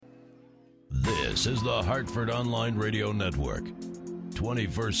This is the Hartford Online Radio Network.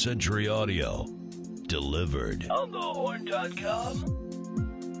 21st Century Audio. Delivered on thehorn.com.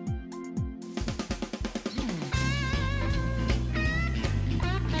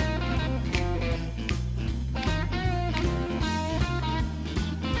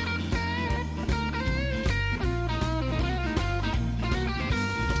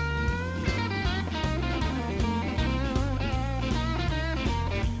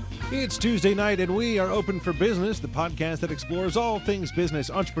 It's Tuesday night, and we are open for business, the podcast that explores all things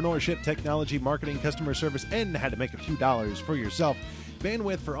business, entrepreneurship, technology, marketing, customer service, and how to make a few dollars for yourself.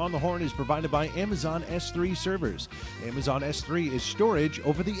 Bandwidth for On the Horn is provided by Amazon S3 servers. Amazon S3 is storage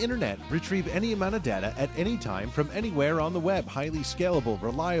over the internet. Retrieve any amount of data at any time from anywhere on the web. Highly scalable,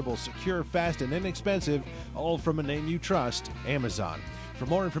 reliable, secure, fast, and inexpensive, all from a name you trust, Amazon. For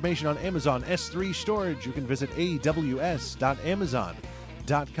more information on Amazon S3 storage, you can visit aws.amazon.com.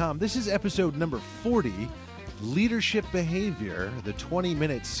 This is episode number 40, Leadership Behavior, the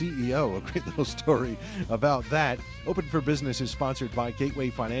 20-minute CEO, a great little story about that. Open for Business is sponsored by Gateway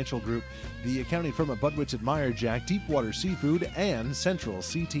Financial Group, the accounting firm of Budwitz and Meyer Jack, Deepwater Seafood, and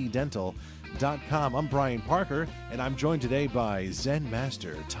CentralCTDental.com. I'm Brian Parker, and I'm joined today by Zen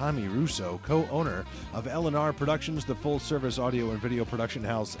Master Tommy Russo, co-owner of L&R Productions, the full-service audio and video production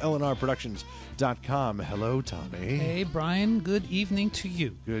house, LNRProductions.com. Hello, Tommy. Hey, Brian. Good evening to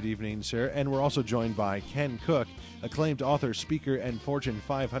you. Good evening, sir. And we're also joined by Ken Cook, acclaimed author, speaker, and Fortune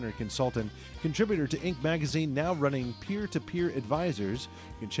 500 consultant, contributor to Inc. magazine, now running Peer-to-Peer Advisors.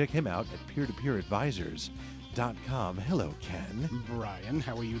 You can check him out at peertopeeradvisors.com. Hello, Ken. Brian,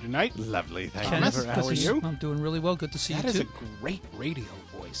 how are you tonight? Lovely, thank Ken, you. How are you? I'm doing really well. Good to see That you, is too. a great radio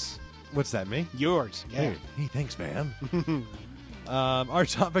voice. What's that, me? Yours, yeah. Hey, thanks, man. Our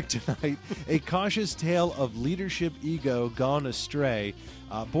topic tonight, a cautious tale of leadership ego gone astray.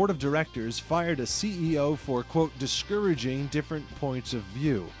 Board of Directors fired a CEO for, quote, discouraging different points of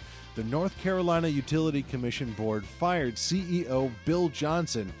view. The North Carolina Utility Commission Board fired CEO Bill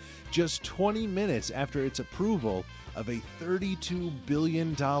Johnson just 20 minutes after its approval of a $32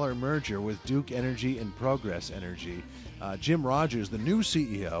 billion merger with Duke Energy and Progress Energy. Jim Rogers, the new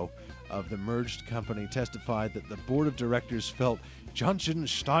CEO of the merged company, testified that the board of directors felt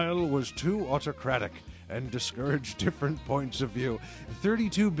Johnson's style was too autocratic and discouraged different points of view.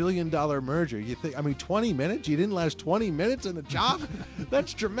 $32 billion merger. You think, 20 minutes? You didn't last 20 minutes in the job?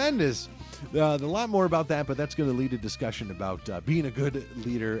 That's tremendous. A lot more about that, but that's going to lead a discussion about being a good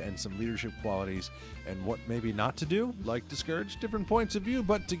leader and some leadership qualities and what maybe not to do, like discourage different points of view.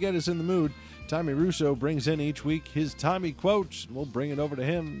 But to get us in the mood, Tommy Russo brings in each week his Tommy quotes. We'll bring it over to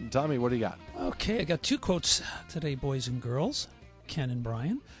him. Tommy, what do you got? Okay, I got two quotes today, boys and girls, Ken and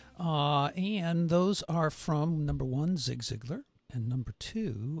Brian. And those are from, number one, Zig Ziglar, and number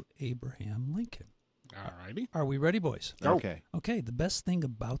two, Abraham Lincoln. All righty. Are we ready, boys? Go. Okay, the best thing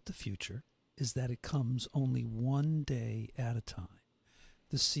about the future is that it comes only one day at a time.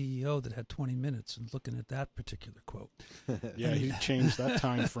 The CEO that had 20 minutes and looking at that particular quote. Yeah, he changed that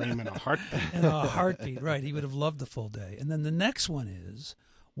time frame in a heartbeat. In a heartbeat, right. He would have loved the full day. And then the next one is,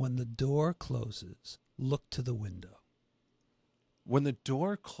 when the door closes, look to the window. When the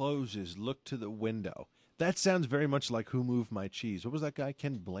door closes, look to the window. That sounds very much like Who Moved My Cheese. What was that guy,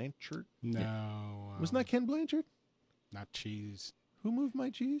 Ken Blanchard? No. Wasn't that Ken Blanchard? Not cheese. Who Moved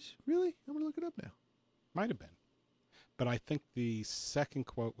My Cheese? Really? I'm going to look it up now. Might have been. But I think the second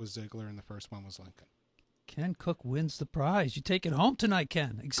quote was Ziegler and the first one was Lincoln. Ken Cook wins the prize. You take it home tonight,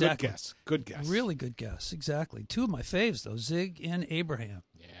 Ken. Exactly. Good guess. Really good guess. Exactly. Two of my faves, though, Zig and Abraham.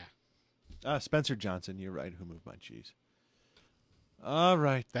 Yeah. Spencer Johnson, you're right. Who Moved My Cheese? All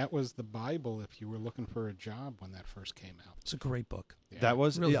right. That was the Bible if you were looking for a job when that first came out. It's a great book. Yeah. That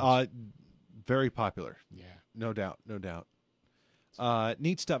was Really very popular. Yeah. No doubt.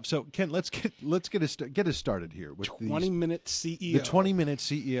 Neat stuff. So, Ken, let's get us started here with 20-minute CEO. The 20-minute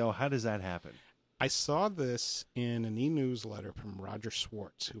CEO. How does that happen? I saw this in an e-newsletter from Roger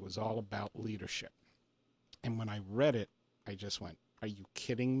Schwartz, who was all about leadership. And when I read it, I just went, are you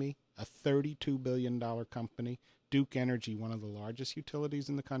kidding me? A $32 billion company, Duke Energy, one of the largest utilities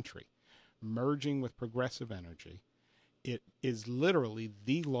in the country, merging with Progressive Energy. It is literally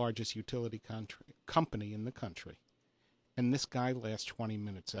the largest utility company in the country. And this guy lasts 20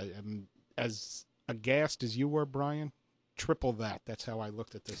 minutes. I'm as aghast as you were, Brian. Triple that. That's how I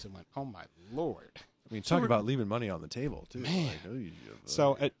looked at this and went, oh, my Lord. I mean, talk about leaving money on the table, too. Man.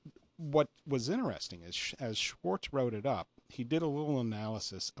 So what was interesting is, as Schwartz wrote it up, he did a little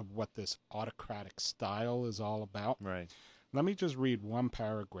analysis of what this autocratic style is all about. Right. Let me just read one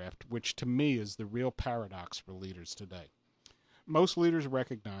paragraph, which to me is the real paradox for leaders today. Most leaders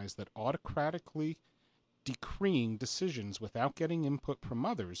recognize that autocratically decreeing decisions without getting input from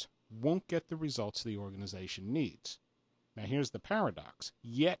others won't get the results the organization needs. Now here's the paradox.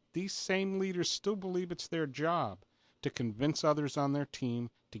 Yet these same leaders still believe it's their job to convince others on their team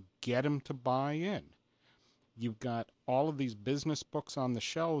to get them to buy in. You've got all of these business books on the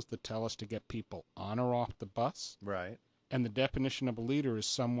shelves that tell us to get people on or off the bus. Right. And the definition of a leader is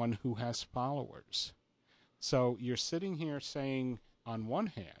someone who has followers. So you're sitting here saying, on one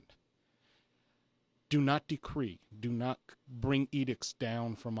hand, do not decree, do not bring edicts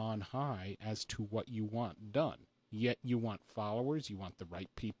down from on high as to what you want done. Yet you want followers, you want the right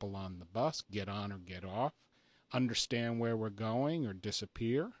people on the bus, get on or get off, understand where we're going or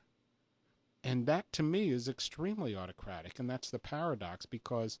disappear. And that, to me, is extremely autocratic, and that's the paradox,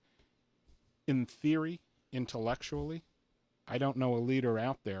 because in theory, intellectually, I don't know a leader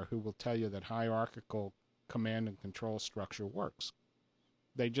out there who will tell you that hierarchical command and control structure works.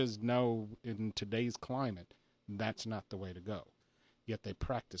 They just know in today's climate that's not the way to go, yet they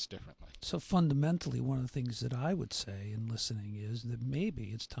practice differently. So fundamentally, one of the things that I would say in listening is that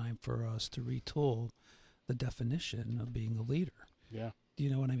maybe it's time for us to retool the definition of being a leader. Yeah. Do you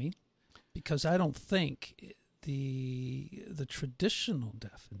know what I mean? Because I don't think the traditional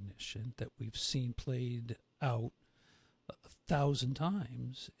definition that we've seen played out 1,000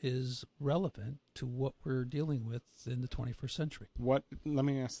 times is relevant to what we're dealing with in the 21st century. Let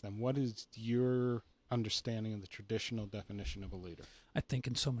me ask them, what is your understanding of the traditional definition of a leader? I think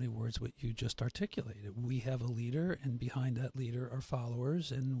in so many words what you just articulated. We have a leader, and behind that leader are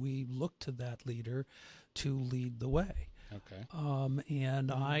followers, and we look to that leader to lead the way. Okay. And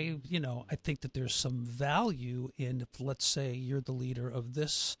I think that there's some value in, if, let's say, you're the leader of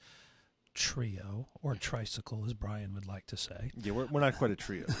this trio, or tricycle, as Brian would like to say. Yeah, we're not quite a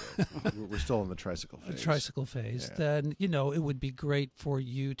trio yet. We're still in the tricycle phase. A tricycle phase. Yeah. Then, it would be great for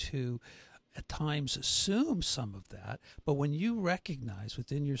you to, at times, assume some of that. But when you recognize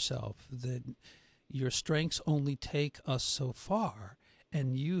within yourself that your strengths only take us so far,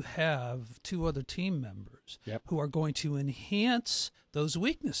 and you have two other team members who are going to enhance those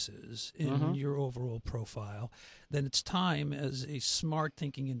weaknesses in your overall profile, then it's time, as a smart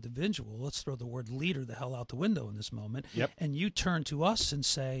thinking individual, let's throw the word leader the hell out the window in this moment, and you turn to us and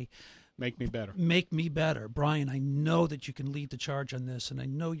say, make me better. Make me better. Brian, I know that you can lead the charge on this, and I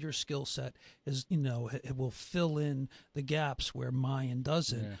know your skill set is, it will fill in the gaps where mine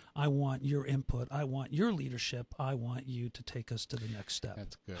doesn't. Yeah. I want your input. I want your leadership. I want you to take us to the next step.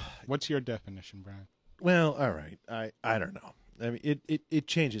 That's good. What's your definition, Brian? Well, all right. I don't know. I mean, it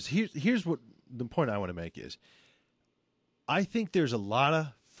changes. Here's what the point I want to make is, I think there's a lot of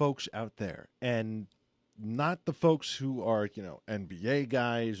folks out there, and not the folks who are, NBA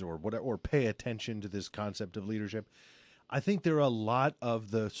guys or whatever, or pay attention to this concept of leadership. I think there are a lot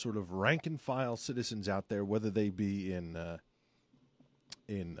of the sort of rank and file citizens out there, whether they be in the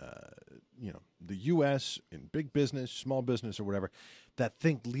U.S., in big business, small business, or whatever, that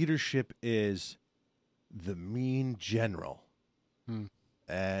think leadership is the mean general,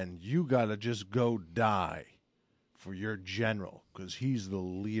 and you got to just go die for your general because he's the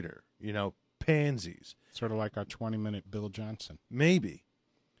leader. Pansies. Sort of like our 20-minute Bill Johnson. Maybe.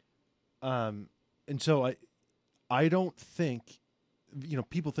 And so I don't think,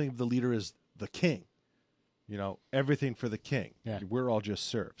 people think of the leader as the king. Everything for the king. Yeah. We're all just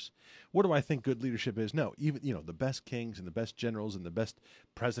serfs. What do I think good leadership is? No, even, the best kings and the best generals and the best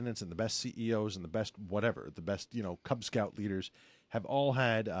presidents and the best CEOs and the best whatever, the best, Cub Scout leaders have all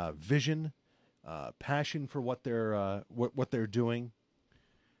had vision, passion for what they're doing.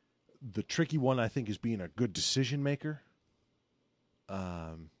 The tricky one, I think, is being a good decision maker.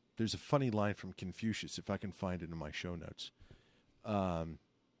 There's a funny line from Confucius, if I can find it in my show notes.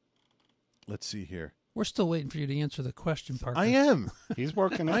 Let's see here. We're still waiting for you to answer the question, Parker. I am. He's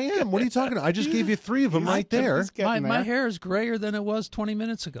working it. I am. What are you talking about? I just gave you 3 of them right there. My hair is grayer than it was 20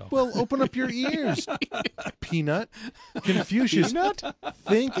 minutes ago. Well, open up your ears, Peanut. Confucius. Peanut?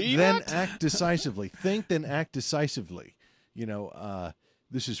 Think, Peanut? then act decisively. Think, then act decisively.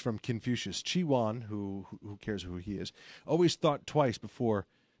 This is from Confucius. Chi Wan, who cares who he is, always thought twice before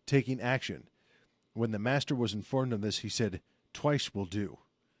taking action. When the master was informed of this, he said, "Twice will do."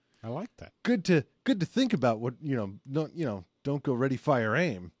 I like that. Good to think about what, don't go ready, fire,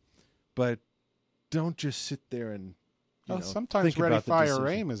 aim, but don't just sit there and sometimes think ready, about the fire, decision.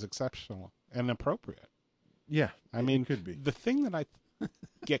 aim is exceptional and appropriate. Yeah, I mean, it could be. The thing that I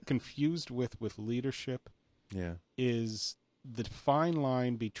get confused with leadership is the fine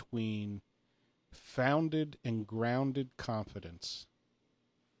line between founded and grounded confidence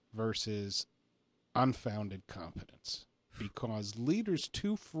versus unfounded confidence. because leaders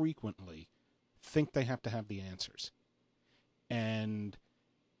too frequently think they have to have the answers and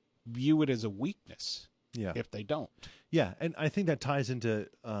view it as a weakness if they don't. Yeah, and I think that ties into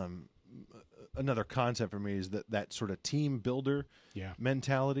another concept for me is that sort of team builder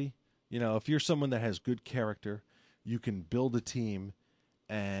mentality. You know, if you're someone that has good character, you can build a team,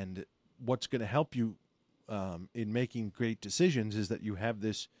 and what's going to help you in making great decisions is that you have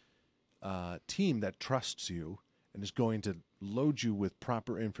this team that trusts you and is going to load you with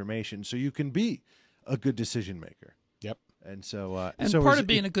proper information so you can be a good decision maker. Yep. And so, part of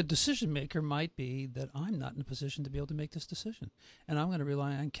being a good decision maker might be that I'm not in a position to be able to make this decision, and I'm going to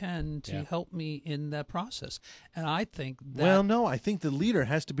rely on Ken to help me in that process. And I think that I think the leader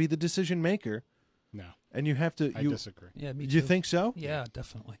has to be the decision maker. No, and you have to. I disagree. Yeah, me too. You think so? Yeah,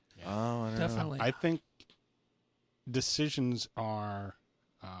 definitely. Yeah. Oh, I don't definitely. know. I think decisions are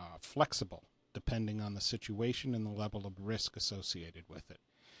flexible depending on the situation and the level of risk associated with it.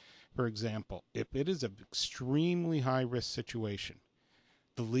 For example, if it is an extremely high-risk situation,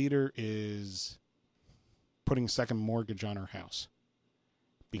 the leader is putting a second mortgage on her house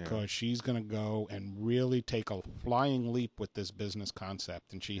because she's going to go and really take a flying leap with this business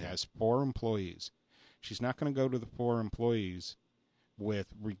concept, and she has 4 employees. She's not going to go to the 4 employees with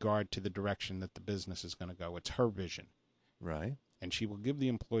regard to the direction that the business is going to go. It's her vision. Right. And she will give the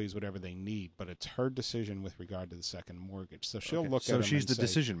employees whatever they need, but it's her decision with regard to the second mortgage. So she'll look at them. So she's and the say,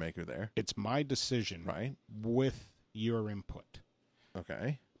 decision maker there. It's my decision, right, with your input.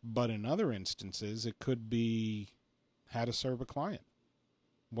 Okay. But in other instances, it could be how to serve a client.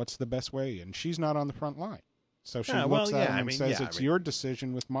 What's the best way? And she's not on the front line. So she looks at him and says, it's your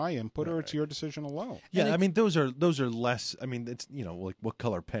decision with my input, or it's your decision alone. Yeah, I mean, those are less. I mean, it's, you know, like what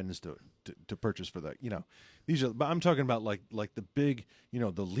color pens to purchase for that. You know, these are. But I'm talking about like the big, you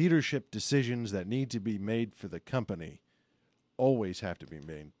know, the leadership decisions that need to be made for the company always have to be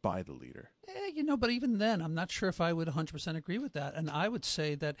made by the leader. You know, but even then, I'm not sure if I would 100% agree with that. And I would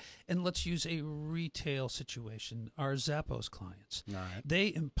say that, and let's use a retail situation, our Zappos clients. All right.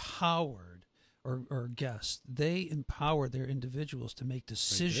 They empowered, or guests, they empower their individuals to make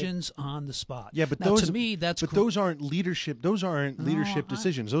decisions on the spot. Yeah, but now, to me, those aren't leadership. Those aren't leadership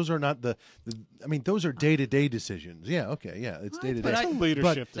decisions. Those are not the. I mean, those are day-to-day decisions. Yeah, okay, yeah, it's day-to-day. But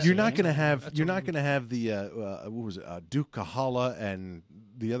leadership. But you're not going to have the what was it, Duke Kahala and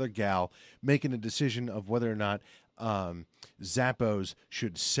the other gal making a decision of whether or not Zappos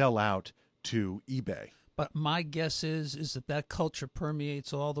should sell out to eBay. But my guess is that culture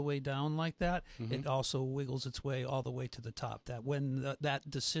permeates all the way down like that. Mm-hmm. It also wiggles its way all the way to the top. That when that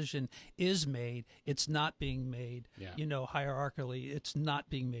decision is made, it's not being made, you know, hierarchically. It's not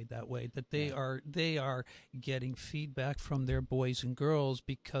being made that way. That they are getting feedback from their boys and girls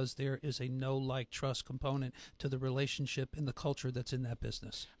because there is a know-like trust component to the relationship and the culture that's in that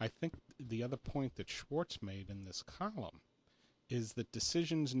business. I think the other point that Schwartz made in this column is that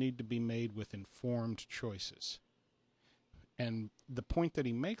decisions need to be made with informed choices. And the point that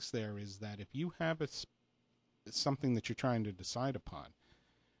he makes there is that if you have something that you're trying to decide upon,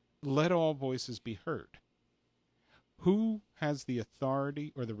 let all voices be heard. Who has the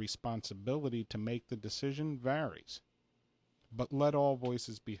authority or the responsibility to make the decision varies, but let all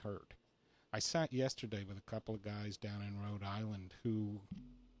voices be heard. I sat yesterday with a couple of guys down in Rhode Island who,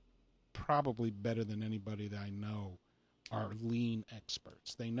 probably better than anybody that I know, are lean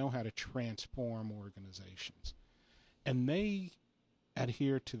experts. They know how to transform organizations. And they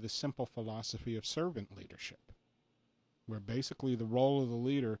adhere to the simple philosophy of servant leadership, where basically the role of the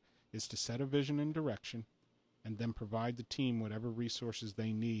leader is to set a vision and direction and then provide the team whatever resources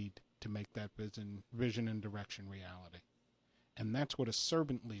they need to make that vision and direction reality. And that's what a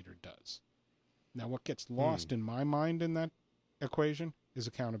servant leader does. Now, what gets lost in my mind in that equation is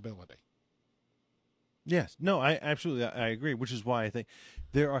accountability. Yes. No, I agree, which is why I think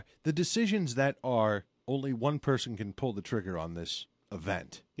there are the decisions that are only one person can pull the trigger on this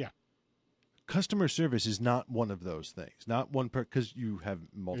event. Yeah. Customer service is not one of those things. Not one because you have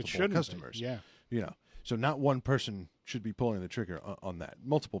multiple customers. Be. Yeah. You know, so not one person should be pulling the trigger on that.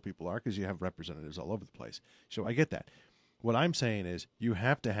 Multiple people are because you have representatives all over the place. So I get that. What I'm saying is you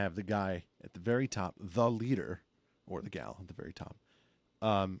have to have the guy at the very top, the leader, or the gal at the very top.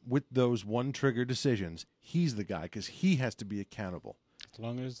 With those one trigger decisions, he's the guy because he has to be accountable. As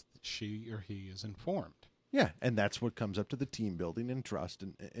long as she or he is informed. Yeah, and that's what comes up to the team building and trust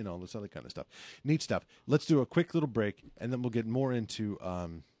and all this other kind of stuff. Neat stuff. Let's do a quick little break, and then we'll get more into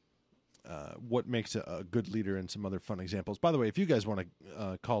what makes a good leader and some other fun examples. By the way, if you guys want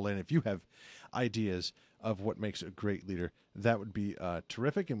to call in, if you have ideas of what makes a great leader, that would be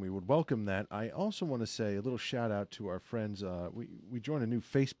terrific, and we would welcome that. I also want to say a little shout out to our friends. We joined a new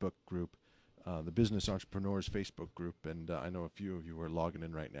Facebook group, the Business Entrepreneurs Facebook group, and I know a few of you are logging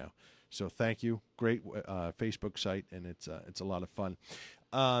in right now. So thank you. Great Facebook site, and it's a lot of fun.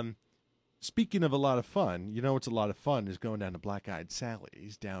 Speaking of a lot of fun, you know what's a lot of fun is going down to Black Eyed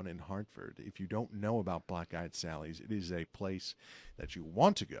Sally's down in Hartford. If you don't know about Black Eyed Sally's, it is a place that you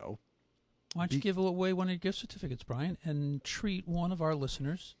want to go. Why don't you give away one of your gift certificates, Brian, and treat one of our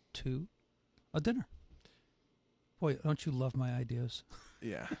listeners to a dinner? Boy, don't you love my ideas?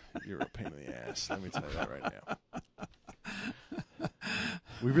 Yeah, you're a pain in the ass. Let me tell you that right now.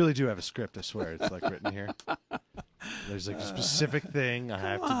 We really do have a script, I swear. It's like written here. There's like a specific thing I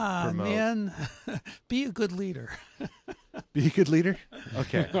have to promote. Man. Be a good leader. Be a good leader?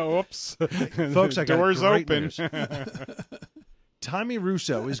 Okay. Oops. Folks, I got Doors great open. news. Tommy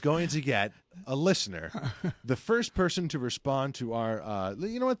Russo is going to get a listener, the first person to respond to our,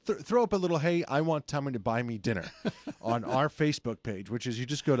 you know what, throw up a little, hey, I want Tommy to buy me dinner on our Facebook page, which is you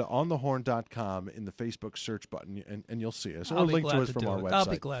just go to onthehorn.com in the Facebook search button, and you'll see us. Or link to us from our website. I'll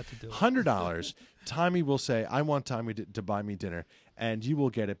be glad to do it. $100. Tommy will say, I want Tommy to buy me dinner, and you will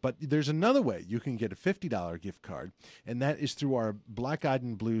get it. But there's another way you can get a $50 gift card, and that is through our Black Eyed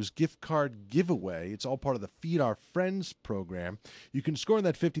and Blues gift card giveaway. It's all part of the Feed Our Friends program. You can score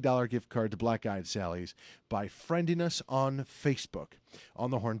that $50 gift card to Black Eyed Sally's by friending us on Facebook,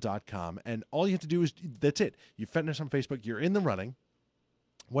 onthehorn.com. And all you have to do is, that's it. You friend us on Facebook, you're in the running.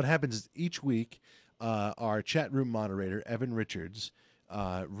 What happens is each week, our chat room moderator, Evan Richards,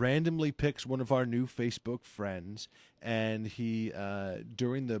 randomly picks one of our new Facebook friends, and he,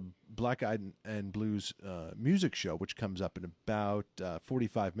 during the Black Eyed and Blues music show, which comes up in about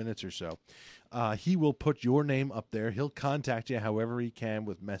 45 minutes or so, he will put your name up there. He'll contact you however he can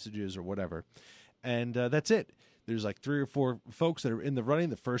with messages or whatever, and that's it. There's like 3 or 4 folks that are in the running.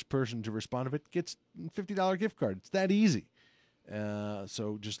 The first person to respond to it gets a $50 gift card. It's that easy.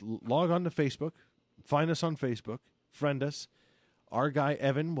 So just log on to Facebook, find us on Facebook, friend us. Our guy,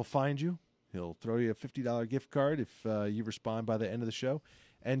 Evan, will find you. He'll throw you a $50 gift card if you respond by the end of the show,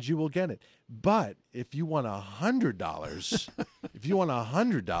 and you will get it. But if you want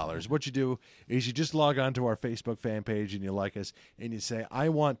 $100, what you do is you just log on to our Facebook fan page and you like us, and you say, I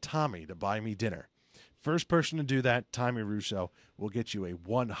want Tommy to buy me dinner. First person to do that, Tommy Russo, will get you a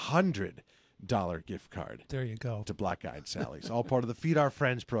 $100 gift card. There you go. To Black Eyed Sally's. All part of the Feed Our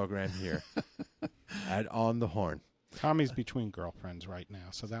Friends program here at On the Horn. Tommy's between girlfriends right now,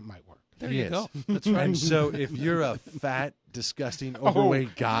 so that might work. There you go. That's right. And so if you're a fat, disgusting,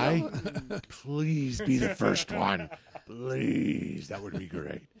 overweight guy, please be the first one. Please. That would be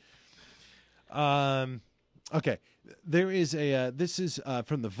great. Okay. There is this is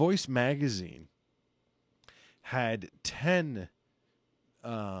from the Voice magazine, had 10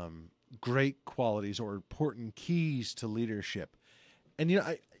 great qualities or important keys to leadership. And, you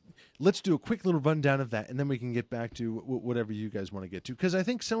know, let's do a quick little rundown of that, and then we can get back to whatever you guys want to get to, because I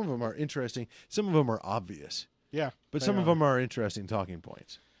think some of them are interesting. Some of them are obvious. Yeah. But some of them are interesting talking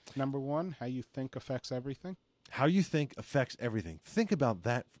points. Number 1, how you think affects everything. How you think affects everything. Think about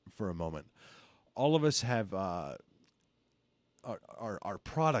that for a moment. All of us have are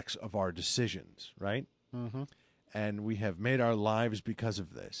products of our decisions, right? Mm-hmm. And we have made our lives because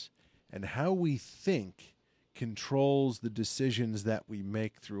of this. And how we think controls the decisions that we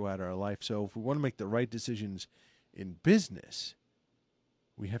make throughout our life. So if we want to make the right decisions in business,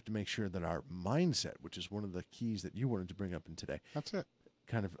 we have to make sure that our mindset, which is one of the keys that you wanted to bring up in today, that's it,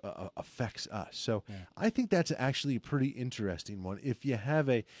 kind of affects us. So yeah. I think that's actually a pretty interesting one. If you have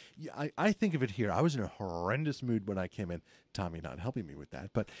I think of it here. I was in a horrendous mood when I came in. Tommy not helping me with that,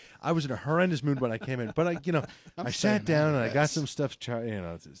 but I was in a horrendous mood when I came in. But I sat down and I got some stuff.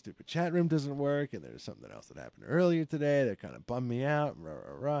 The stupid chat room doesn't work, and there's something else that happened earlier today that kind of bummed me out. Rah,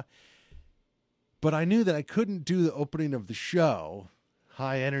 rah, rah. But I knew that I couldn't do the opening of the show,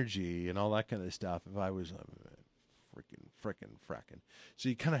 high energy and all that kind of stuff, if I was frickin'. So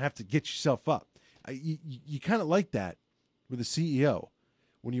you kind of have to get yourself up. You kind of like that with a CEO.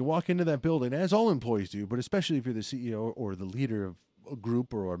 When you walk into that building, as all employees do, but especially if you're the CEO or the leader of a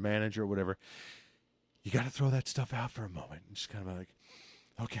group or a manager or whatever, you got to throw that stuff out for a moment. And just kind of like,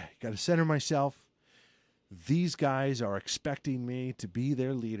 okay, got to center myself. These guys are expecting me to be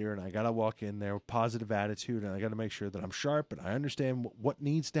their leader, and I got to walk in there with positive attitude, and I got to make sure that I'm sharp and I understand what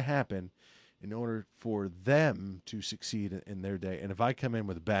needs to happen in order for them to succeed in their day. And if I come in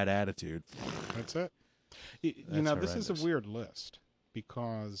with a bad attitude, that's it. This is a weird list,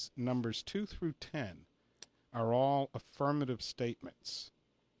 because numbers 2 through 10 are all affirmative statements.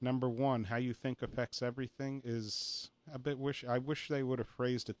 Number 1, how you think affects everything, is a bit I wish they would have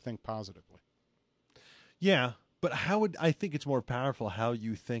phrased it, think positively. Yeah, but I think it's more powerful how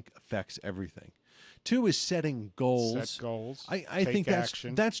you think affects everything. 2 is setting goals. Set goals. I think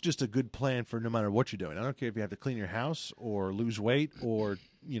that's just a good plan for no matter what you're doing. I don't care if you have to clean your house or lose weight or,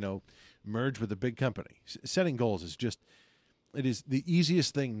 merge with a big company. Setting goals is it is the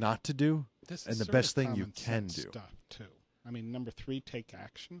easiest thing not to do and the best thing you can do. Stuff too. I mean, number 3, take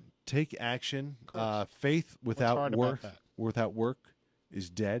action. Take action. Faith without work is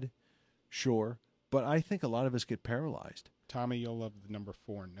dead. Sure. But I think a lot of us get paralyzed. Tommy, you'll love the number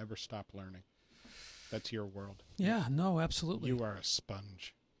 4, never stop learning. That's your world. Yeah, no, absolutely. You are a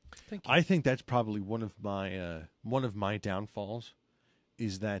sponge. Thank you. I think that's probably one of my downfalls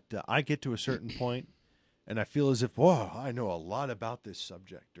is that I get to a certain point and I feel as if, whoa, I know a lot about this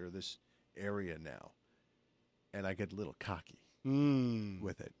subject or this area now. And I get a little cocky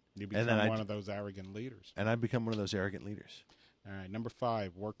with it. You become one of those arrogant leaders. And I become one of those arrogant leaders. All right, number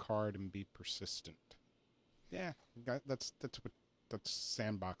 5, work hard and be persistent. Yeah, that's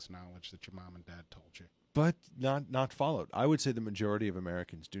sandbox knowledge that your mom and dad told you. But not followed. I would say the majority of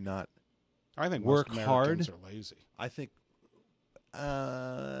Americans do not. I think work most hard. Americans are lazy. I think.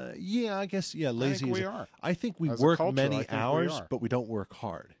 I guess lazy. I think we are. I think we As a work culture, many hours, but we don't work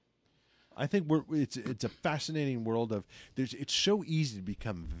hard. I think it's a fascinating world of it's so easy to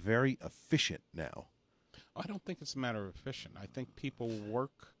become very efficient now. I don't think it's a matter of efficient. I think people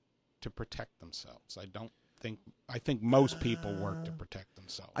work to protect themselves. I think most people work to protect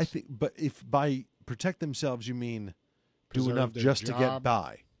themselves. But if by protect themselves you mean do Preserve enough their just to get job,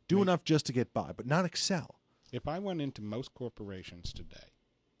 by, enough just to get by, but not excel. If I went into most corporations today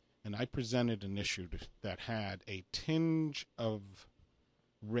and I presented an issue that had a tinge of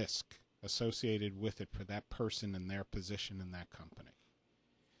risk associated with it for that person and their position in that company,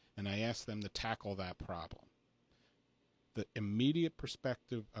 and I asked them to tackle that problem, the immediate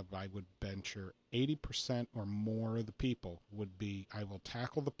perspective of, I would venture, 80% or more of the people would be, I will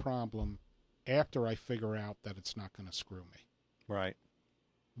tackle the problem after I figure out that it's not going to screw me. Right.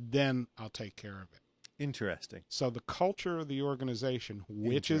 Then I'll take care of it. Interesting. So the culture of the organization,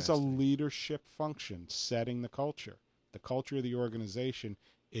 which is a leadership function, setting the culture of the organization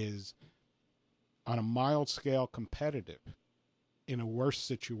is, on a mild scale, competitive. In a worse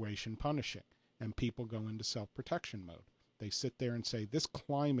situation, punishing. And people go into self-protection mode. They sit there and say, this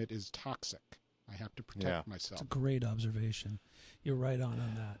climate is toxic. I have to protect myself. It's a great observation. You're right on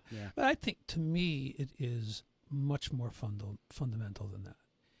that. Yeah. But I think, to me, it is much more fundamental than that.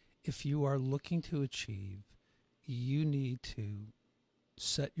 If you are looking to achieve, you need to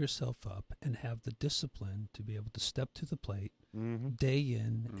set yourself up and have the discipline to be able to step to the plate day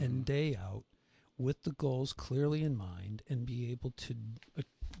in and day out with the goals clearly in mind and be able to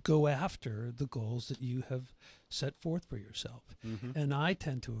go after the goals that you have set forth for yourself. And I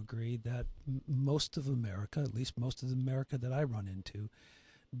tend to agree that most of America, at least most of the America that I run into,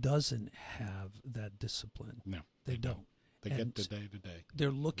 doesn't have that discipline. No, they don't. They get the day to day. They're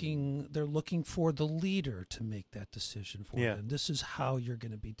looking for the leader to make that decision for them. This is how you're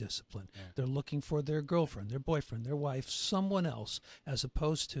going to be disciplined. Yeah. They're looking for their girlfriend, their boyfriend, their wife, someone else, as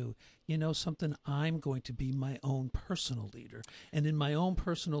opposed to, something, I'm going to be my own personal leader. And in my own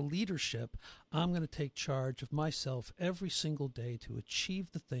personal leadership, I'm going to take charge of myself every single day to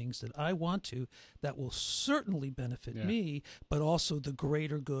achieve the things that I want to, that will certainly benefit me, but also the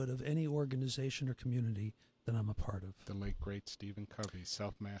greater good of any organization or community that I'm a part of. The late, great Stephen Covey,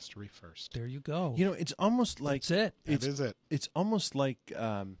 self-mastery first. There you go. It's almost like... That's it. That is it. It's almost like,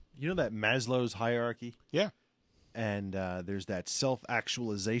 that Maslow's hierarchy? Yeah. And there's that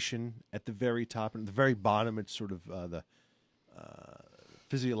self-actualization at the very top. And at the very bottom, it's sort of the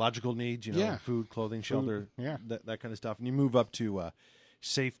physiological needs, food, clothing, shelter, that kind of stuff. And you move up to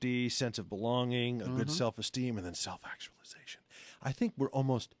safety, sense of belonging, a good self-esteem, and then self-actualization. I think we're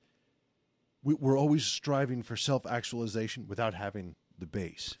always striving for self-actualization without having the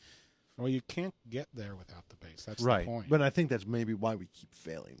base. Well, you can't get there without the base. That's right. the point. But I think that's maybe why we keep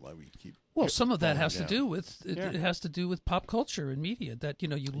failing, why we keep... Well, some of that has to do with it has to do with pop culture and media. That you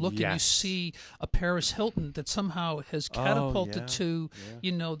look and you see a Paris Hilton that somehow has catapulted to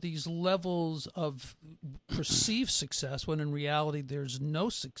these levels of perceived success when in reality there's no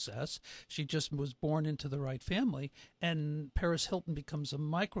success. She just was born into the right family, and Paris Hilton becomes a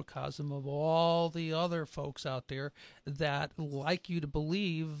microcosm of all the other folks out there that like you to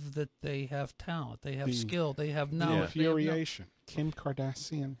believe that they have talent, they have skill, they have knowledge. Infuriation. Kim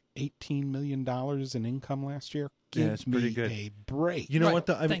Kardashian, $18 million in income last year. Give it's pretty me good. a break. You know Right. what?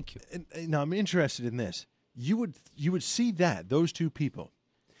 Though? Thank you. Now I'm interested in this. You would see those two people,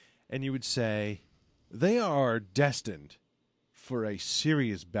 and you would say they are destined for a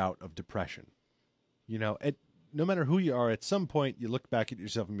serious bout of depression. You know, no matter who you are, at some point you look back at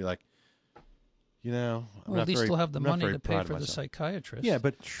yourself and be like, you know, I'm Well, not at least very- they'll have the I'm not money very to pay proud of for the myself. psychiatrist. Yeah,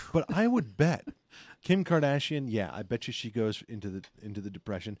 but I would bet Kim Kardashian. Yeah, I bet you she goes into the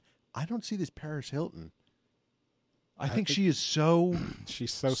depression. I don't see this Paris Hilton. I think she is so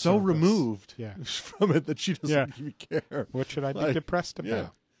She's so so surface. removed Yeah. from it that she doesn't Yeah. even care. What should I be Like, depressed about? yeah.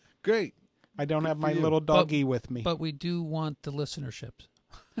 Great. I don't have for my you. little doggy with me. But we do want the listenership.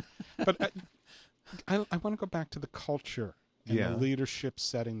 But I want to go back to the culture and Yeah. the leadership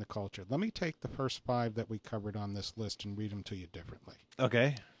setting the culture. Let me take the first 5 that we covered on this list and read them to you differently.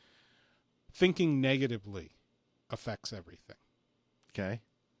 Okay. Thinking negatively affects everything. Okay.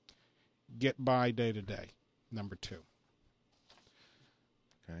 Get by day to day, number 2.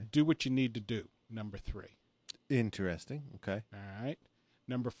 Okay. Do what you need to do, number 3. Interesting. Okay. All right.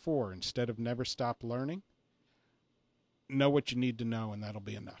 Number 4, instead of never stop learning, know what you need to know, and that'll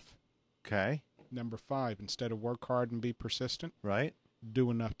be enough. Okay. Number 5, instead of work hard and be persistent, Right. do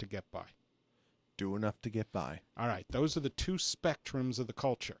enough to get by. Do enough to get by. All right. Those are the 2 spectrums of the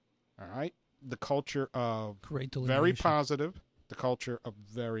culture. All right. The culture of Great very delineation. positive, the culture of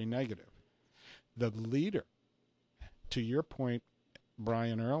very negative. The leader, to your point,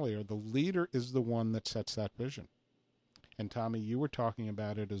 Brian, earlier, the leader is the one that sets that vision. And Tommy, you were talking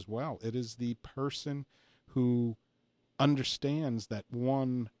about it as well. It is the person who understands that,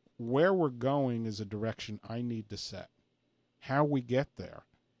 one, where we're going is a direction I need to set. How we get there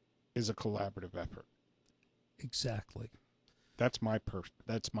is a collaborative effort. Exactly. That's my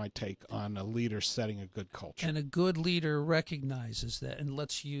take on a leader setting a good culture. And a good leader recognizes that, and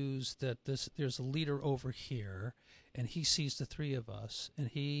let's use that there's a leader over here, and he sees the 3 of us, and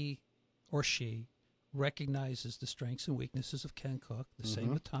he or she recognizes the strengths and weaknesses of Ken Cook, the same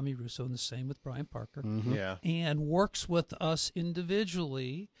with Tommy Russo, and the same with Brian Parker, Yeah. and works with us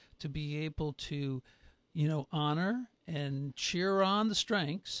individually to be able to, honor and cheer on the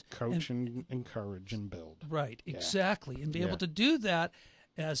strengths. Coach and encourage and build. Right, Yeah. exactly. And be Yeah. able to do that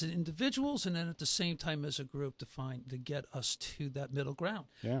as individuals and then at the same time as a group to get us to that middle ground.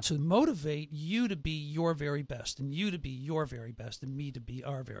 Yeah. To motivate you to be your very best and you to be your very best and me to be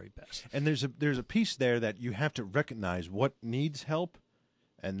our very best. And there's a piece there that you have to recognize what needs help,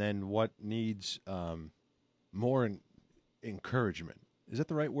 and then what needs more encouragement. Is that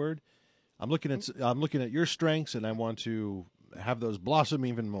the right word? I'm looking at your strengths, and I want to have those blossom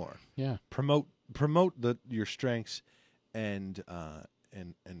even more. Yeah. Promote your strengths, and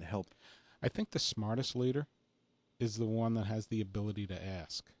help. I think the smartest leader is the one that has the ability to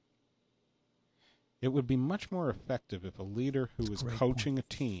ask. It would be much more effective if a leader who That's is a great coaching a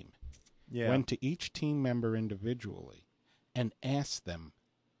team went to each team member individually and asked them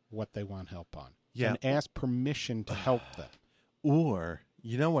what they want help on. Yeah. And asked permission to help them. Or,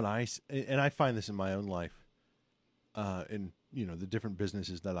 you know what I find this in my own life, in the different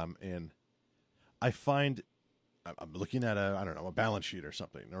businesses that I'm in, I find I'm looking at a balance sheet or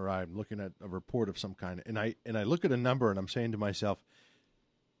something, or I'm looking at a report of some kind, and I look at a number and I'm saying to myself,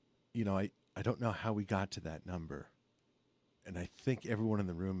 I don't know how we got to that number, and I think everyone in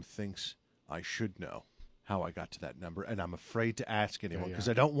the room thinks I should know how I got to that number, and I'm afraid to ask anyone because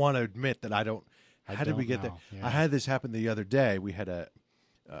I don't want to admit that I don't. How did we get there? Yeah. I had this happen the other day. We had a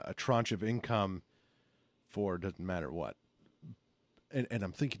tranche of income for doesn't matter what. And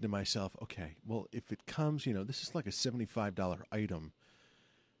I'm thinking to myself, okay, well, if it comes, this is like a $75 item,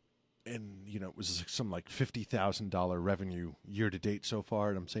 and, it was some like $50,000 revenue year to date so far,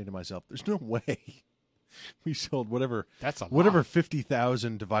 and I'm saying to myself, there's no way we sold whatever That's a whatever lot.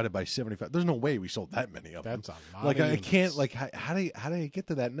 50,000 divided by 75. There's no way we sold that many of That's them. a lot Like of I units. can't like how do I get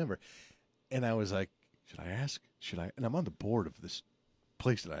to that number? And I was like, should I ask? Should I? And I'm on the board of this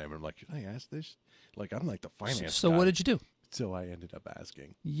place that I am. And I'm like, should I ask this? Like I'm like the finance. So guy. what did you do? So I ended up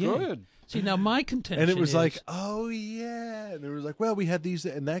asking. Yeah. Good. See, now my contention And it was is, like, oh, yeah. And it was like, well, we had these,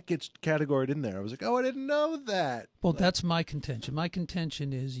 and that gets categorized in there. I was like, oh, I didn't know that. well, that's my contention. My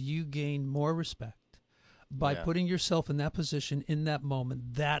contention is you gain more respect by Yeah. putting yourself in that position in that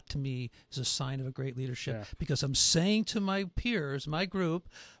moment. That to me is a sign of a great leadership Yeah. because I'm saying to my peers, my group,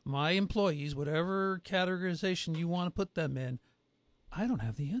 my employees, whatever categorization you want to put them in, I don't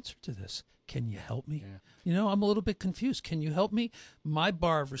have the answer to this. Can you help me? Yeah. You know, I'm a little bit confused. Can you help me? My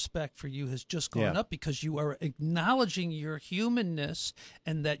bar of respect for you has just gone Yeah. up because you are acknowledging your humanness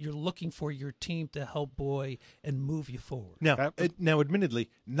and that you're looking for your team to help Boy and move you forward. Now, admittedly,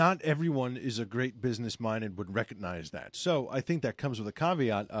 not everyone is a great business mind and would recognize that. So I think that comes with a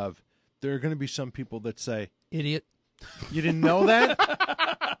caveat of there are going to be some people that say, Idiot. "You didn't know that?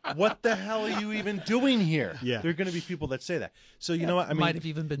 What the hell are you even doing here?" Yeah. There are going to be people that say that. So you know what? I mean, Might have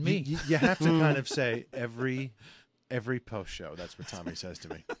even been me. You have to kind of say every post show. That's what Tommy says to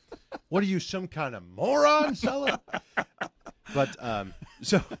me. What are you, some kind of moron, Sulla? But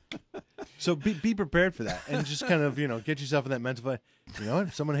so be prepared for that, and just kind of get yourself in that mental fight. You know what?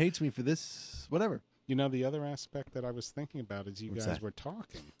 If someone hates me for this, whatever. You know, the other aspect that I was thinking about as you What's guys that? were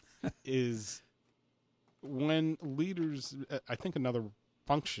talking is when leaders, I think another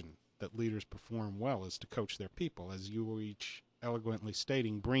function that leaders perform well is to coach their people, as you were each eloquently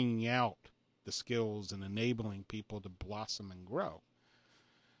stating, bringing out the skills and enabling people to blossom and grow.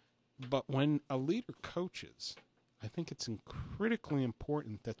 But when a leader coaches, I think it's critically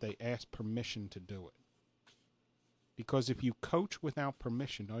important that they ask permission to do it. Because if you coach without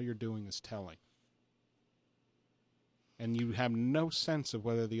permission, all you're doing is telling. And you have no sense of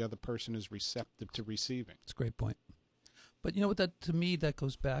whether the other person is receptive to receiving. It's a great point. But you know what? That to me, that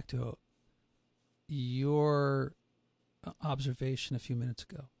goes back to your observation a few minutes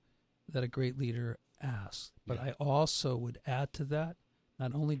ago that a great leader asks. But Yeah. I also would add to that,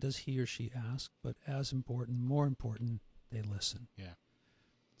 not only does he or she ask, but as important, more important, they listen. Yeah.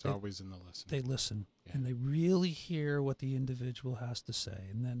 It's They- always in the listening. They listen, Yeah. and they really hear what the individual has to say.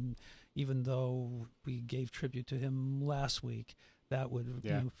 And then, even though we gave tribute to him last week, that would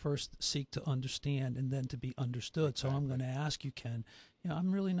Yeah. first seek to understand and then to be understood. So I'm Exactly. going to ask you, Ken,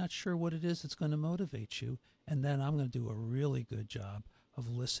 I'm really not sure what it is that's going to motivate you. And then I'm going to do a really good job of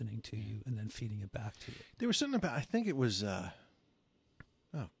listening to you and then feeding it back to you. There was something about, I think it was, oh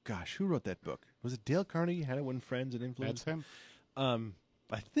gosh, who wrote that book? Was it Dale Carnegie, How to Win Friends and Influence? That's him.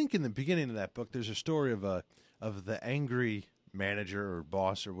 I think in the beginning of that book, there's a story of the angry manager or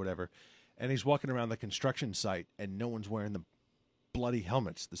boss or whatever, and he's walking around the construction site, and no one's wearing the bloody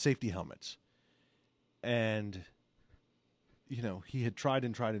helmets, the safety helmets. And, he had tried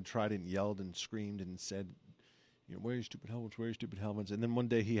and yelled and screamed and said, wear your stupid helmets, wear your stupid helmets. And then one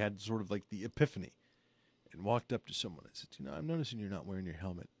day he had sort of like the epiphany and walked up to someone and said, I'm noticing you're not wearing your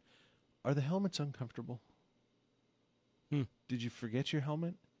helmet. Are the helmets uncomfortable? Did you forget your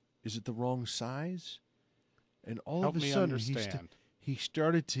helmet? Is it the wrong size? And all Help of a me sudden, understand. he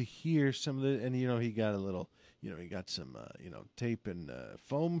started to hear some of the, and he got a little, he got some, tape and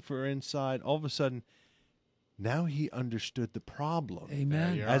foam for inside. All of a sudden, now he understood the problem.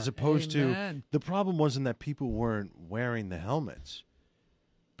 Amen. you As are. opposed Amen. to the problem wasn't that people weren't wearing the helmets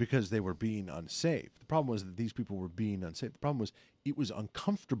because they were being unsafe. The problem was that these people were being unsafe. The problem was it was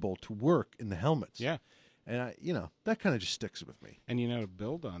uncomfortable to work in the helmets. Yeah. And that kind of just sticks with me. And, to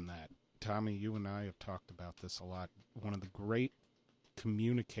build on that, Tommy, you and I have talked about this a lot. One of the great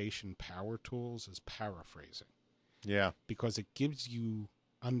communication power tools is paraphrasing, Yeah. because it gives you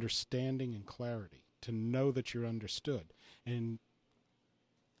understanding and clarity to know that you're understood. And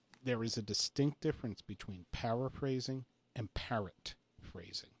there is a distinct difference between paraphrasing and parrot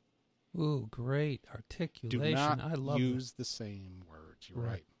phrasing. Ooh, great Do articulation. not I love use the same words. You're Right.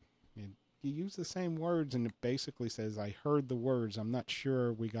 right. You use the same words, and it basically says, I heard the words. I'm not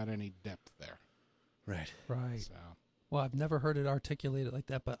sure we got any depth there. Right. that. Right. So, Well, I've never heard it articulated like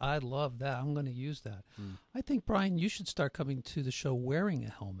that, but I love that. I'm going to use that. Mm. I think, Brian, you should start coming to the show wearing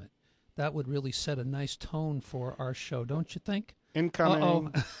a helmet. That would really set a nice tone for our show, don't you think? incoming.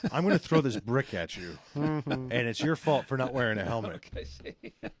 Uh-oh. I'm going to throw this brick at you, Mhm. and it's your fault for not wearing a helmet. I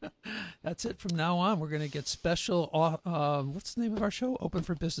see. That's it. From now on, we're going to get special. What's the name of our show? Open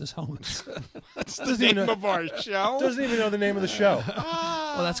for Business helmets. That's the Doesn't even name know- of our show. Doesn't even know the name of the show.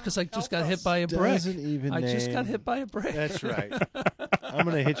 Well, that's because I just got hit by a brick. Doesn't even I just got name- hit by a brick. That's right. I'm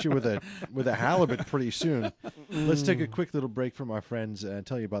going to hit you with a halibut pretty soon. Let's take a quick little break from our friends and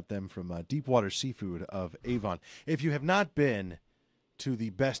tell you about them from Deepwater Seafood of Avon. If you have not been to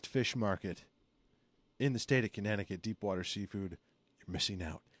the best fish market in the state of Connecticut, Deepwater Seafood, you're missing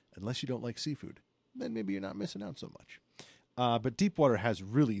out. Unless you don't like seafood, then maybe you're not missing out so much. But Deepwater has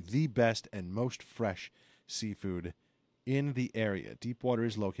really the best and most fresh seafood in the area. Deepwater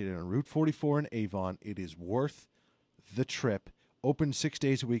is located on Route 44 in Avon. It is worth the trip. Open 6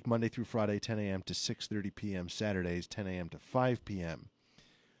 days a week, Monday through Friday, 10 a.m. to 6:30 p.m. Saturdays, 10 a.m. to 5 p.m.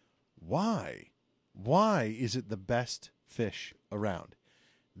 Why? Why is it the best fish around?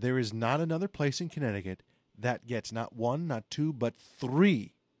 There is not another place in Connecticut that gets not one, not two, but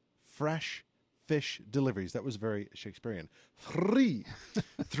three fresh fish deliveries. That was very Shakespearean. Three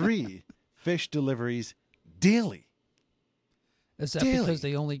fish deliveries daily. Is that Daily. because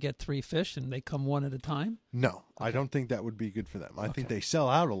they only get 3 fish and they come one at a time? No, I don't think that would be good for them. I think they sell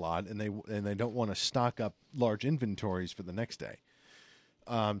out a lot, and they don't want to stock up large inventories for the next day.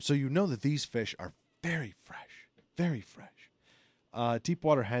 So you know that these fish are very fresh, very fresh.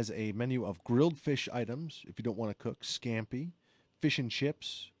 Deepwater has a menu of grilled fish items if you don't want to cook, scampi, fish and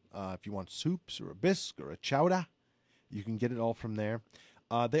chips. If you want soups or a bisque or a chowder, you can get it all from there.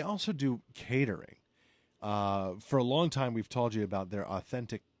 They also do catering. For a long time, we've told you about their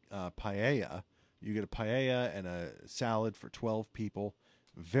authentic paella. You get a paella and a salad for 12 people.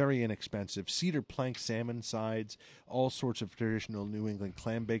 Very inexpensive. Cedar plank salmon sides, all sorts of traditional New England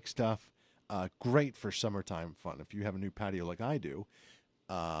clam bake stuff. Great for summertime fun. If you have a new patio like I do,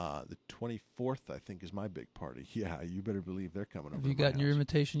 the 24th, I think, is my big party. Yeah, you better believe they're coming over. Have you to my gotten your house.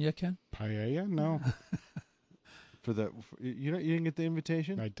 invitation yet, Ken? Paella? No, You didn't get the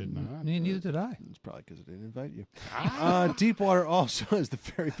invitation? I did not. Neither did I. It's probably because I didn't invite you. Deepwater also has the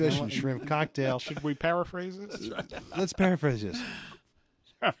fairy fish and shrimp cocktail. Should we paraphrase this? Let's paraphrase this.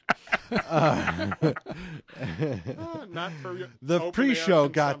 Not for The open-air pre-show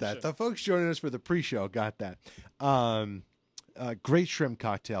got that. consumption. The folks joining us for the pre-show got that. Great shrimp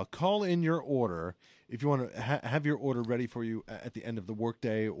cocktail. Call in your order if you want to have your order ready for you at the end of the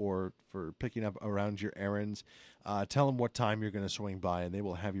workday or for picking up around your errands. Tell them what time you're going to swing by, and they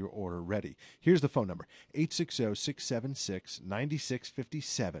will have your order ready. Here's the phone number,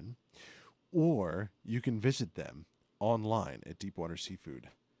 860-676-9657, or you can visit them online at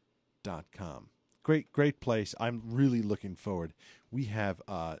deepwaterseafood.com. Great place. I'm really looking forward. We have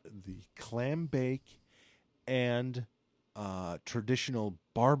the clam bake and traditional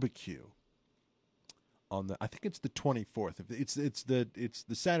barbecue on I think it's the 24th. It's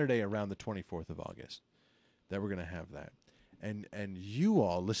the Saturday around the 24th of August that we're going to have that. And you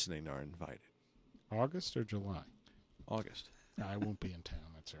all listening are invited. August or July? August. I won't be in town.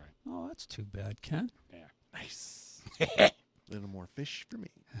 That's all right. Oh, that's too bad, Ken. Yeah. Nice. A little more fish for me.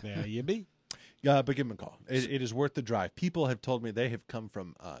 There you be. But give them a call. It is worth the drive. People have told me they have come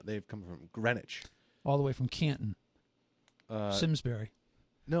from Greenwich. All the way from Canton. Simsbury.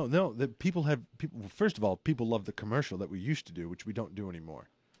 No. First of all, people love the commercial that we used to do, which we don't do anymore.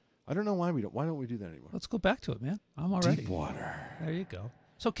 I don't know why we don't. Why don't we do that anymore? Let's go back to it, man. I'm all ready. Deepwater. There you go.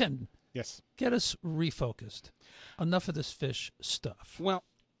 So, Ken, Yes. get us refocused. Enough of this fish stuff. Well,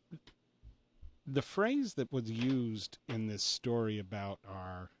 the phrase that was used in this story about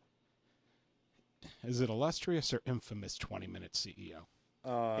is it illustrious or infamous 20-minute CEO?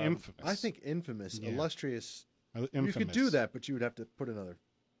 Infamous. I think infamous, Yeah. illustrious. Infamous. You could do that, but you would have to put another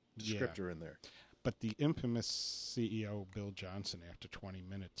descriptor in there. But the infamous CEO, Bill Johnson, after 20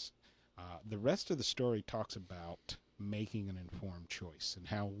 minutes, the rest of the story talks about making an informed choice and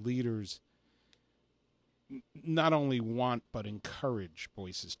how leaders not only want but encourage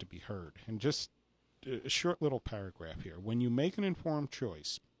voices to be heard. And just a short little paragraph here. When you make an informed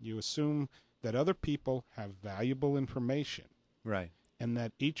choice, you assume that other people have valuable information Right. and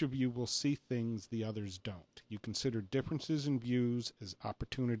that each of you will see things the others don't. You consider differences in views as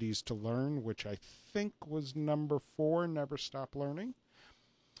opportunities to learn, which I think was number 4, never stop learning.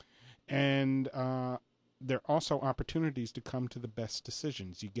 And there are also opportunities to come to the best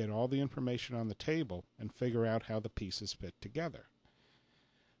decisions. You get all the information on the table and figure out how the pieces fit together.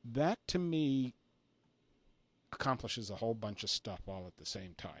 That, to me, accomplishes a whole bunch of stuff all at the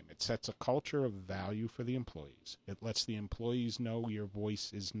same time. It sets a culture of value for the employees. It lets the employees know your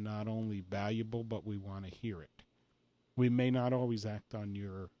voice is not only valuable, but we want to hear it. We may not always act on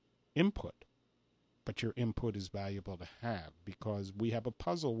your input, but your input is valuable to have because we have a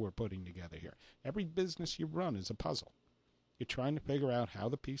puzzle we're putting together here. Every business you run is a puzzle. You're trying to figure out how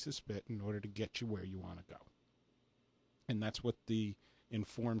the pieces fit in order to get you where you want to go. And that's what the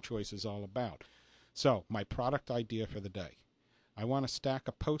informed choice is all about. So, my product idea for the day. I want a stack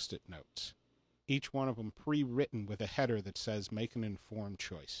of Post-it notes, each one of them pre-written with a header that says, make an informed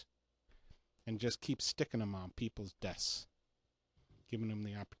choice. And just keep sticking them on people's desks, giving them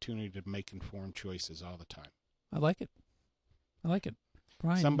the opportunity to make informed choices all the time. I like it.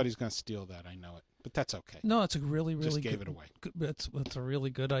 Brian. Somebody's going to steal that, I know it. But that's okay. No, it's a really, really Just good. gave it away. That's a really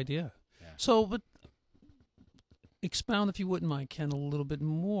good idea. Yeah. So, but expound, if you wouldn't mind, Ken, a little bit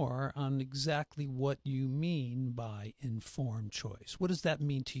more on exactly what you mean by informed choice. What does that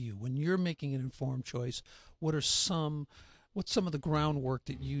mean to you when you're making an informed choice? What's some of the groundwork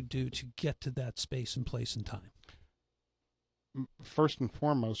that you do to get to that space and place and time? First and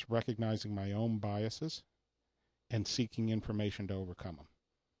foremost, recognizing my own biases and seeking information to overcome them.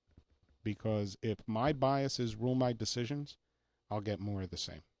 because if my biases rule my decisions, I'll get more of the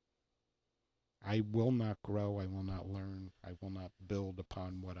same. I will not grow. I will not learn. I will not build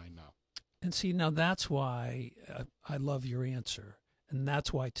upon what I know. And see, now that's why I love your answer. And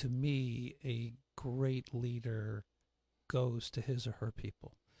that's why, to me, a great leader goes to his or her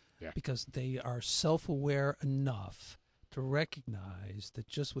people. Yeah. Because they are self-aware enough to recognize that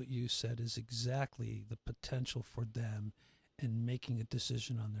just what you said is exactly the potential for them in making a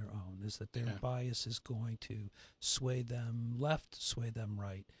decision on their own, is that their bias is going to sway them left, sway them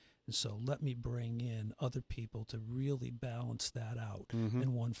right. And so let me bring in other people to really balance that out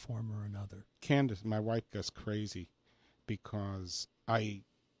in one form or another. Candace, my wife, goes crazy because I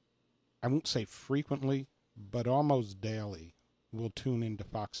won't say frequently, but almost daily, will tune into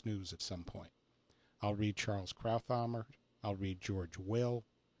Fox News at some point. I'll read Charles Krauthammer. I'll read George Will,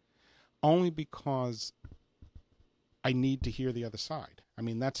 only because I need to hear the other side. I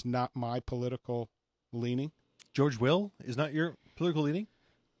mean, that's not my political leaning. George Will is not your political leaning?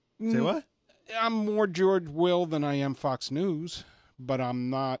 Say what? I'm more George Will than I am Fox News, but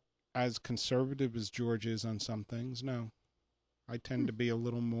I'm not as conservative as George is on some things, no. I tend to be a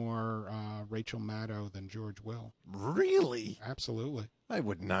little more Rachel Maddow than George Will. Really? Absolutely. I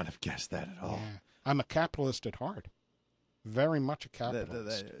would not have guessed that at all. Yeah. I'm a capitalist at heart. Very much a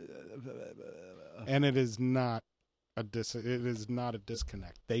capitalist. And it is not a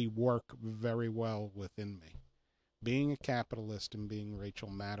disconnect. They work very well within me. Being a capitalist and being Rachel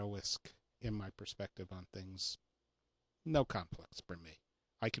Maddow-esque in my perspective on things, no conflicts for me.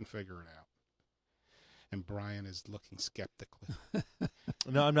 I can figure it out. And Brian is looking skeptically.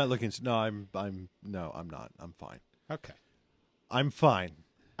 No, I'm not looking. No, I'm not. I'm fine. Okay. I'm fine.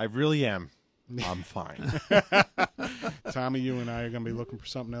 I really am. I'm fine. Tommy, you and I are going to be looking for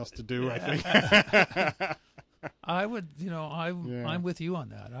something else to do, I think. I would, I'm with you on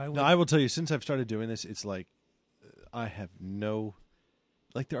that. I will tell you, since I've started doing this, it's like I have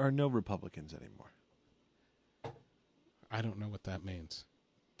there are no Republicans anymore. I don't know what that means.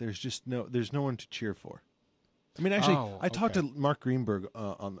 There's no one to cheer for. I mean, actually, I talked to Mark Greenberg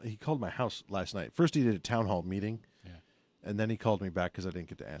he called my house last night. First, he did a town hall meeting. And then he called me back because I didn't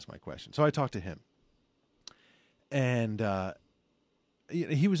get to ask my question. So I talked to him. And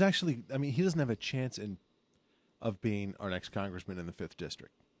he was actually, he doesn't have a chance of being our next congressman in the 5th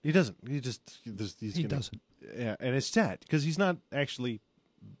District. He doesn't. He doesn't. Yeah, and it's sad because he's not actually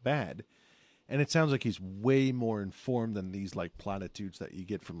bad. And it sounds like he's way more informed than these like platitudes that you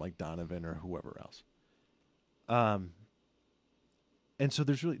get from like Donovan or whoever else. And so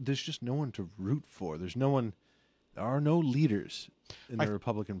there's just no one to root for. There are no leaders in the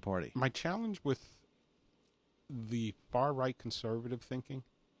Republican Party. My challenge with the far-right conservative thinking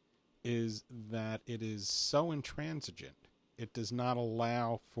is that it is so intransigent. It does not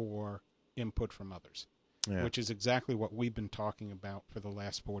allow for input from others, which is exactly what we've been talking about for the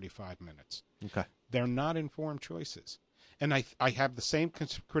last 45 minutes. Okay. They're not informed choices. And I have the same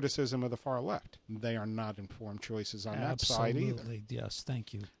criticism of the far left. They are not informed choices on that side either. Absolutely, yes,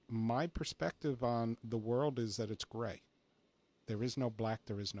 thank you. My perspective on the world is that it's gray. There is no black,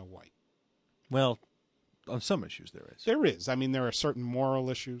 there is no white. Well, on some issues there is. There is. There are certain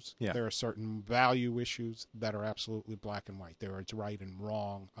moral issues. Yeah. There are certain value issues that are absolutely black and white. There is right and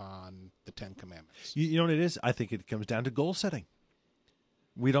wrong on the 10 Commandments. You know what it is? I think it comes down to goal setting.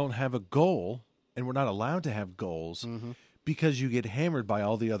 We don't have a goal, and we're not allowed to have goals because you get hammered by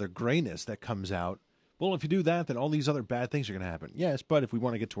all the other grayness that comes out. Well, if you do that, then all these other bad things are going to happen. Yes, but if we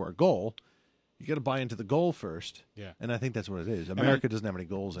want to get to our goal, you got to buy into the goal first. Yeah. And I think that's what it is. America doesn't have any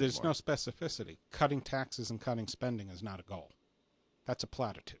goals anymore. There's no specificity. Cutting taxes and cutting spending is not a goal. That's a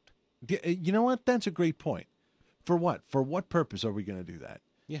platitude. You know what? That's a great point. For what? For what purpose are we going to do that?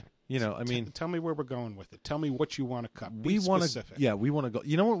 Yeah. Tell me where we're going with it. Tell me what you want to cut. We want to. Yeah, we want to go.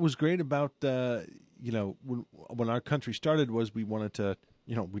 You know what was great about when our country started was we wanted to.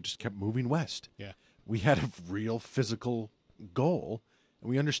 We just kept moving west. Yeah. We had a real physical goal, and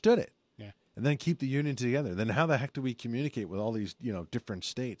we understood it. Yeah. And then keep the union together. Then how the heck do we communicate with all these different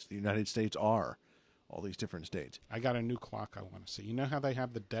states? The United States are all these different states. I got a new clock I want to see. You know how they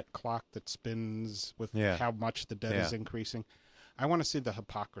have the debt clock that spins with how much the debt is increasing? I want to see the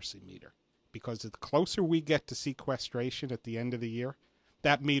hypocrisy meter, because the closer we get to sequestration at the end of the year,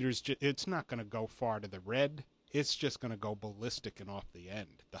 that meter's it's not going to go far to the red. It's just going to go ballistic and off the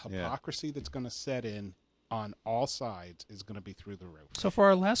end. The hypocrisy that's going to set in on all sides is going to be through the roof. So for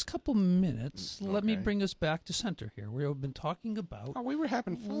our last couple minutes, let me bring us back to center here. We have been talking about... Oh, we were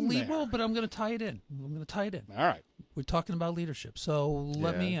having fun there. Well, but I'm going to tie it in. All right. We're talking about leadership. So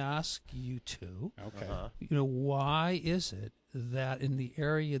let me ask you two, okay. why is it that in the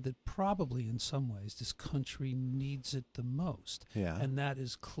area that probably in some ways this country needs it the most, Yeah. and that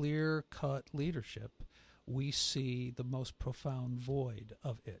is clear-cut leadership, we see the most profound void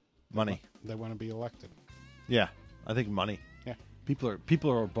of it. Money. They want to be elected. Yeah, I think money. Yeah.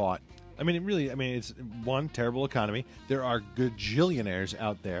 People are bought. I mean, it's one, terrible economy. There are gajillionaires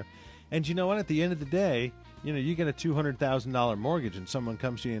out there. And you know what? At the end of the day, you get a $200,000 mortgage and someone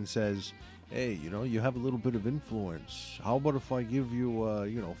comes to you and says, hey, you have a little bit of influence. How about if I give you,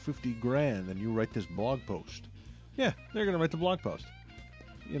 $50,000 and you write this blog post? Yeah, they're going to write the blog post.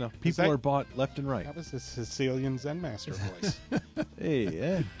 People are bought left and right. That was the Sicilian Zen master voice.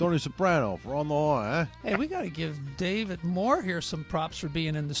 Hey, Tony Soprano for On the Horn, huh? Hey, we got to give David Moore here some props for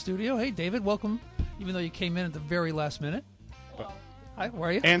being in the studio. Hey, David, welcome, even though you came in at the very last minute. But Hi, where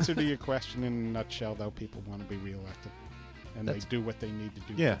are you? answer to your question in a nutshell, though, people want to be reelected. And they do what they need to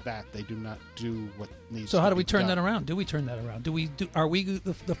do for that. They do not do what needs to be done. So how do we turn that around? Do we turn that around? Are we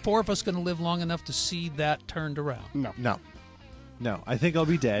the four of us going to live long enough to see that turned around? No, I think I'll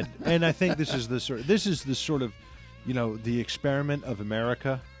be dead, and I think this is the sort of, the experiment of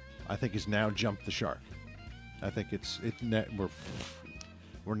America. I think has now jumped the shark. I think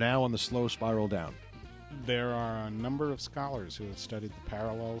we're now on the slow spiral down. There are a number of scholars who have studied the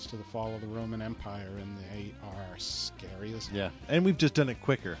parallels to the fall of the Roman Empire, and they are scary as hell. Yeah, and we've just done it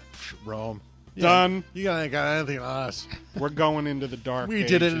quicker. Rome. Done. You ain't got anything on us. We're going into the dark We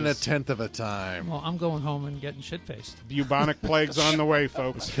ages. did it in 1/10 of a time. Well, I'm going home and getting shit-faced. The bubonic plague's on the way,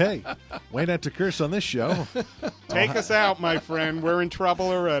 folks. Okay, wait not to curse on this show. Take us out, my friend. We're in trouble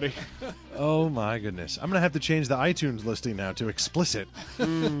already. Oh, my goodness. I'm going to have to change the iTunes listing now to explicit.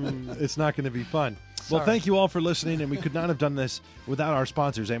 It's not going to be fun. Well, Sorry. thank you all for listening, and we could not have done this without our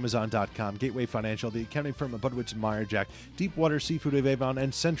sponsors, Amazon.com, Gateway Financial, the accounting firm of Budwitz and Meyer Jack, Deepwater Seafood of Avon,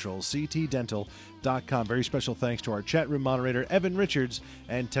 and CentralCTDental.com. Very special thanks to our chat room moderator, Evan Richards,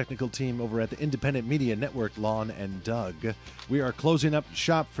 and technical team over at the Independent Media Network, Lon and Doug. We are closing up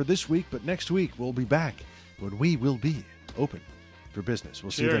shop for this week, but next week we'll be back when we will be open for business.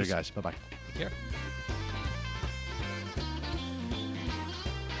 We'll see you Cheers. later, guys. Bye-bye. Take care.